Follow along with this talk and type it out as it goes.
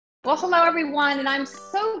Well, hello everyone, and I'm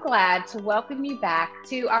so glad to welcome you back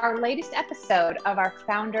to our latest episode of our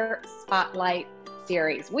Founder Spotlight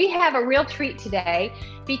series. We have a real treat today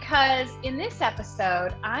because in this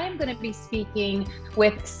episode, I am going to be speaking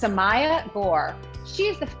with Samaya Gore. She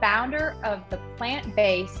is the founder of the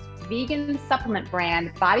plant-based vegan supplement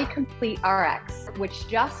brand Body Complete RX, which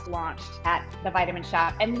just launched at the Vitamin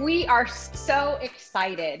Shoppe. And we are so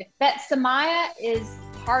excited that Samaya is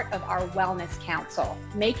part of our wellness council,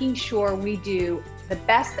 making sure we do the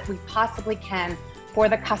best that we possibly can for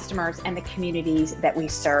the customers and the communities that we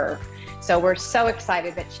serve. So we're so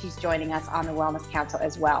excited that she's joining us on the Wellness Council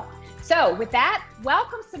as well. So with that,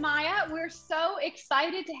 welcome Samaya. We're so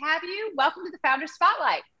excited to have you. Welcome to the Founder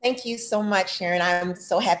Spotlight. Thank you so much, Sharon. I'm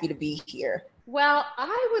so happy to be here. Well,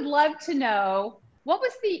 I would love to know, what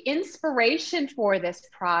was the inspiration for this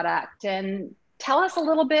product? And tell us a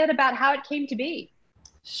little bit about how it came to be.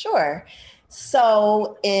 Sure.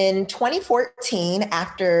 So in 2014,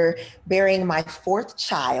 after bearing my fourth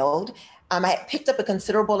child, I had picked up a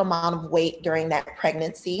considerable amount of weight during that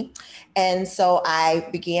pregnancy. And so I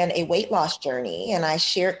began a weight loss journey, and I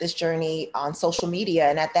shared this journey on social media.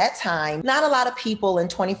 And at that time, not a lot of people in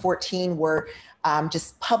 2014 were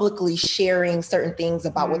just publicly sharing certain things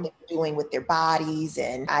about what they were doing with their bodies.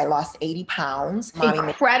 And I lost 80 pounds.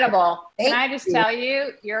 Incredible. Can I just tell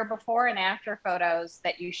you, your before and after photos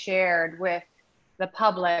that you shared with the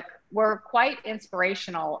public were quite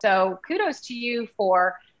inspirational. So kudos to you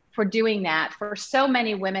for doing that, for so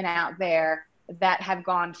many women out there that have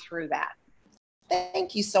gone through that.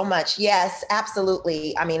 Thank you so much. Yes,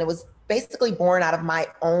 absolutely. I mean, it was basically born out of my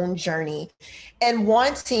own journey and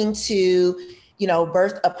wanting to,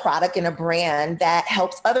 birth a product and a brand that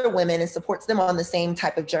helps other women and supports them on the same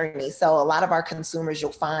type of journey. So a lot of our consumers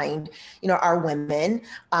you'll find, are women,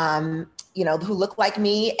 who look like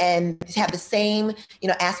me and have the same,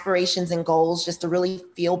 aspirations and goals just to really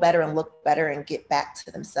feel better and look better and get back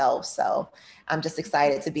to themselves. So I'm just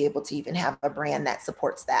excited to be able to even have a brand that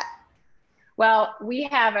supports that. Well, we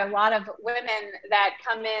have a lot of women that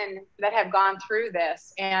come in that have gone through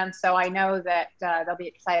this. And so I know that they'll be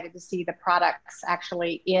excited to see the products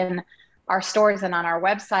actually in our stores and on our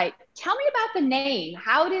website. Tell me about the name.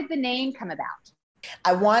 How did the name come about?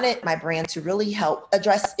 I wanted my brand to really help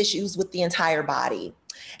address issues with the entire body.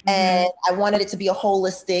 And I wanted it to be a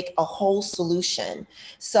whole solution.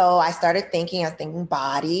 So I started thinking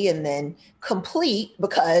body and then complete,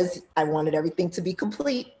 because I wanted everything to be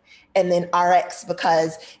complete. And then RX,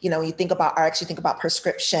 because, when you think about RX, you think about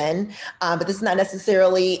prescription, but this is not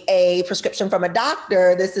necessarily a prescription from a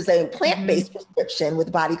doctor. This is a plant-based prescription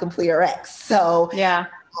with Body Complete RX. So yeah,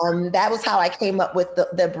 that was how I came up with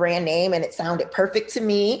the brand name, and it sounded perfect to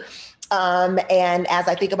me. And as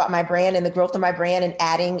I think about my brand and the growth of my brand and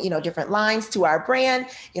adding, different lines to our brand,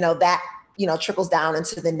 that, trickles down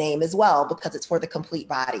into the name as well, because it's for the complete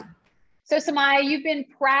body. So Samaya, you've been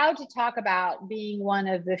proud to talk about being one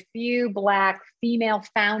of the few Black female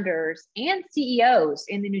founders and CEOs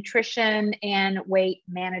in the nutrition and weight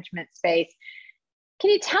management space.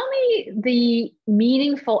 Can you tell me the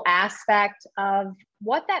meaningful aspect of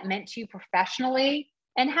what that meant to you professionally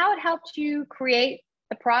and how it helped you create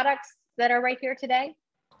the products that are right here today?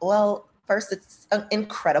 Well, first, it's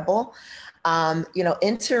incredible.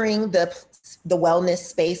 Entering the wellness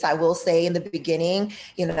space, I will say in the beginning,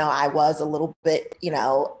 I was a little bit,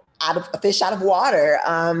 a fish out of water.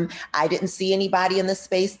 I didn't see anybody in this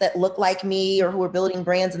space that looked like me or who were building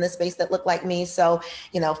brands in this space that looked like me. So,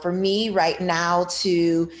 for me right now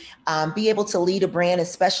to be able to lead a brand,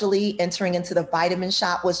 especially entering into the Vitamin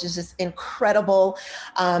Shoppe, was just incredible.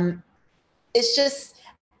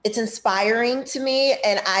 It's inspiring to me.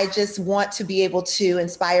 And I just want to be able to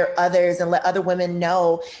inspire others and let other women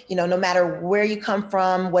know, no matter where you come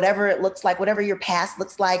from, whatever it looks like, whatever your past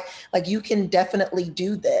looks like you can definitely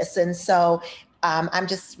do this. And so I'm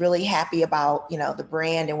just really happy about, the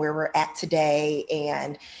brand and where we're at today.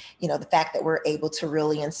 And, the fact that we're able to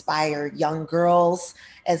really inspire young girls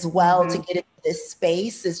as well to get into this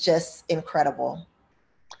space is just incredible.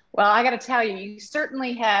 Well, I got to tell you, you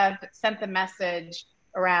certainly have sent the message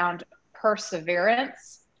around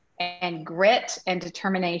perseverance and grit and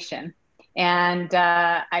determination. And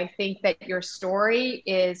I think that your story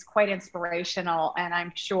is quite inspirational. And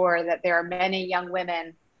I'm sure that there are many young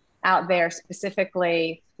women out there,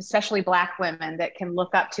 especially Black women, that can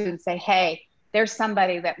look up to and say, hey, there's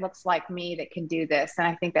somebody that looks like me that can do this. And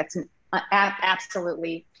I think that's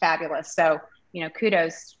absolutely fabulous. So,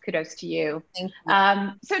 kudos to you. Thank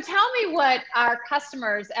you. So tell me what our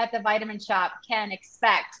customers at the Vitamin Shoppe can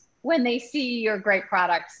expect when they see your great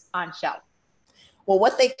products on shelf. Well,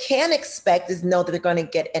 what they can expect is know that they're going to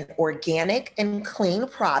get an organic and clean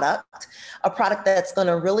product, a product that's going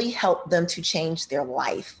to really help them to change their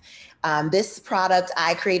life. This product,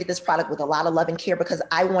 I created this product with a lot of love and care because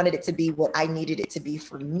I wanted it to be what I needed it to be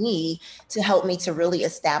for me to help me to really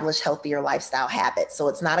establish healthier lifestyle habits. So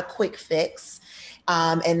it's not a quick fix.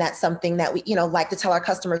 And that's something that we, like to tell our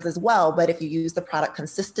customers as well. But if you use the product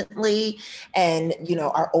consistently and,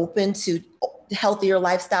 are open to healthier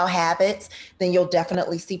lifestyle habits, then you'll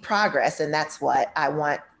definitely see progress. And that's what I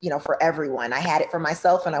want, for everyone. I had it for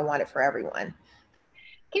myself and I want it for everyone.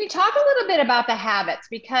 Can you talk a little bit about the habits?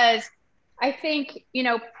 Because I think,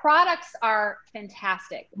 products are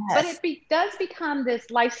fantastic, but Yes. it does become this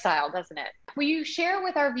lifestyle, doesn't it? Will you share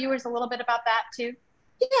with our viewers a little bit about that too?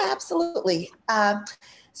 Yeah, absolutely.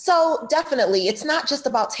 So definitely, it's not just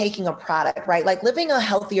about taking a product, right? Like living a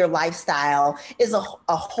healthier lifestyle is a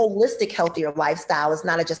holistic, healthier lifestyle. It's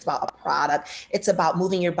not just about a product. It's about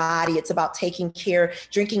moving your body. It's about taking care,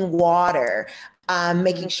 drinking water,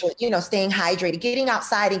 making sure, staying hydrated, getting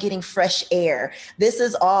outside and getting fresh air. This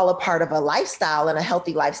is all a part of a lifestyle and a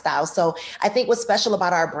healthy lifestyle. So I think what's special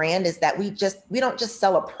about our brand is that we don't just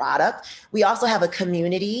sell a product. We also have a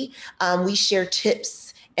community. We share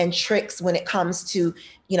tips and tricks when it comes to,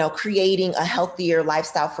 creating a healthier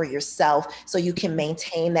lifestyle for yourself so you can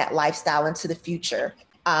maintain that lifestyle into the future.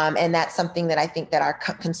 And that's something that I think that our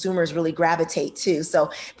consumers really gravitate to.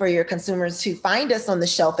 So for your consumers to find us on the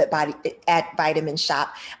shelf at Vitamin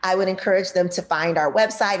Shoppe, I would encourage them to find our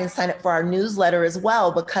website and sign up for our newsletter as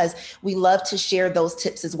well, because we love to share those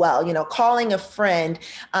tips as well. Calling a friend,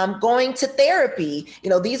 going to therapy,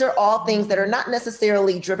 these are all things that are not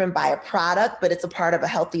necessarily driven by a product, but it's a part of a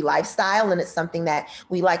healthy lifestyle. And it's something that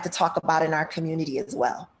we like to talk about in our community as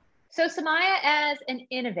well. So Samaya, as an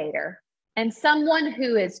innovator, and someone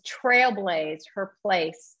who has trailblazed her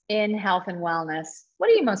place in health and wellness, what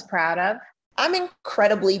are you most proud of? I'm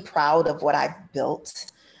incredibly proud of what I've built,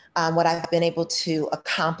 what I've been able to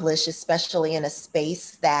accomplish, especially in a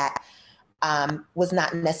space that was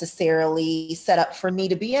not necessarily set up for me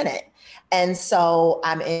to be in it. And so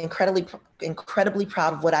I'm incredibly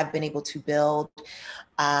proud of what I've been able to build.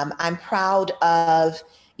 I'm proud of,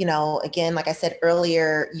 again, like I said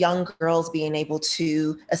earlier, young girls being able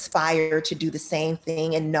to aspire to do the same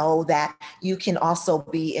thing and know that you can also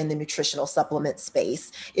be in the nutritional supplement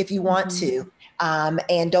space if you want to.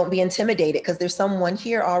 And don't be intimidated because there's someone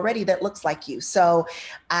here already that looks like you. So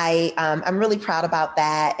I'm really proud about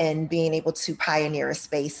that and being able to pioneer a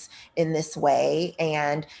space in this way.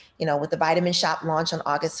 And, with the Vitamin Shoppe launch on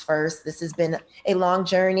August 1st, this has been a long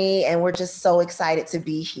journey and we're just so excited to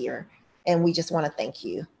be here. And we just want to thank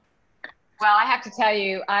you. Well, I have to tell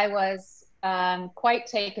you, I was quite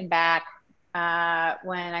taken back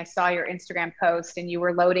when I saw your Instagram post and you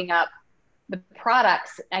were loading up the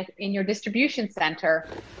products in your distribution center.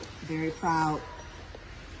 Very proud.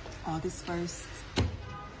 August 1st,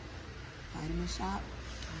 Vitamin Shoppe.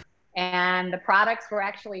 And the products were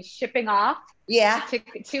actually shipping off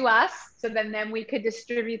to us. So then we could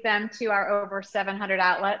distribute them to our over 700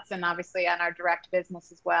 outlets and obviously on our direct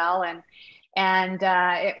business as well. And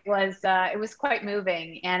it was quite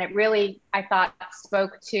moving. And it really, I thought,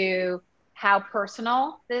 spoke to how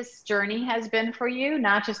personal this journey has been for you,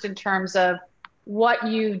 not just in terms of what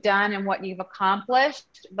you've done and what you've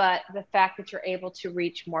accomplished, but the fact that you're able to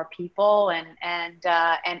reach more people and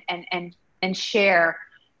share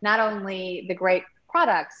not only the great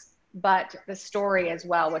products, but the story as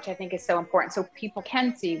well, which I think is so important. So people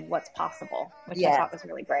can see what's possible, which I thought was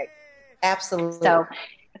really great. Absolutely. So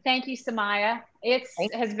thank you, Samaya. It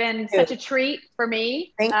has been such a treat for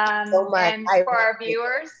me you so much. And for our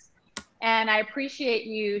viewers. And I appreciate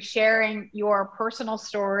you sharing your personal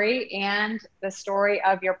story and the story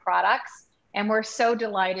of your products. And we're so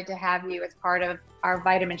delighted to have you as part of our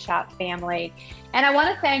Vitamin Shoppe family. And I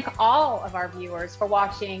want to thank all of our viewers for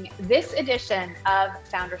watching this edition of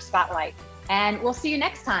Founder Spotlight. And we'll see you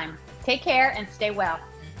next time. Take care and stay well.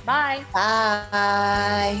 Bye.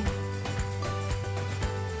 Bye.